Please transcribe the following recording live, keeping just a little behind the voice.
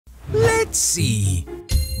Let's see.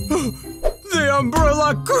 The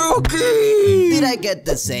umbrella cookie! Did I get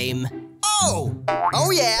the same? Oh!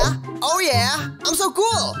 Oh yeah! Oh yeah! I'm so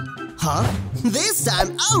cool! Huh? This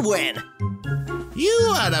time I'll win!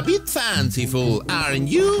 You are a bit fanciful, aren't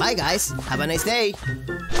you? Bye guys, have a nice day.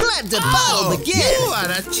 Let the battle begin! You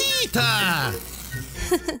are a cheetah!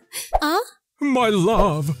 Huh? My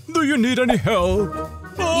love, do you need any help?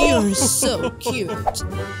 You're so cute.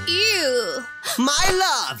 Ew! My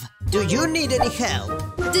love, do you need any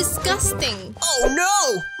help? Disgusting. Oh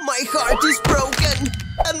no! My heart is broken!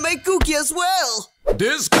 And my cookie as well!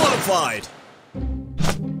 Disqualified!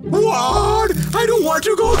 What? I don't want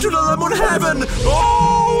to go to the lemon heaven!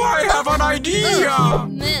 Oh, I have an idea! Oh,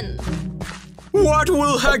 man. What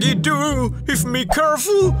will Huggy do if me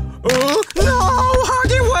careful? No,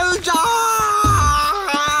 Huggy will die!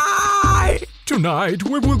 Tonight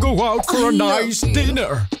we will go out for a nice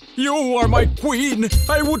dinner. You are my queen.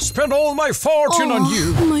 I would spend all my fortune on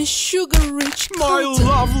you. My sugar-rich My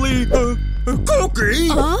lovely cookie.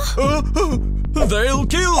 They'll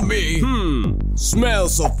kill me.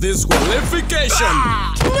 Smells of disqualification.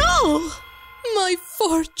 No! My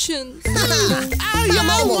fortune. I'm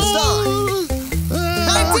almost done!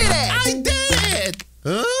 I did it! I did it!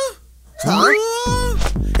 Huh?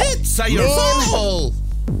 It's your fault!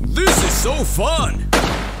 This is so fun.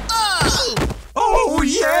 Oh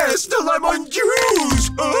yes, the lemon juice.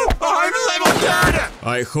 I'm lemonade.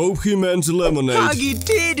 I hope he meant lemonade. Huggy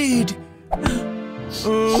did it.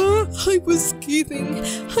 I was kidding.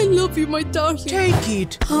 I love you, my darling. Take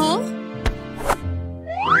it. Huh?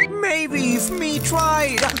 Maybe if me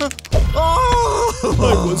tried. Oh,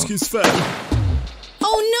 I was his fan.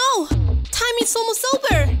 Oh no! Time is almost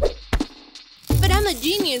over. But I'm a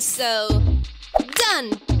genius, so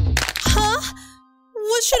done. Huh?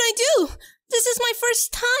 What should I do? This is my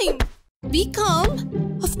first time. Be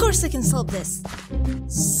calm. Of course I can solve this.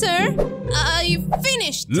 Sir, I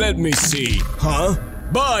finished. Let me see. Huh?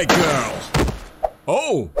 Bye, girl.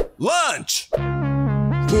 Oh, lunch.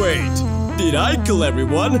 Wait, did I kill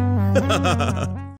everyone?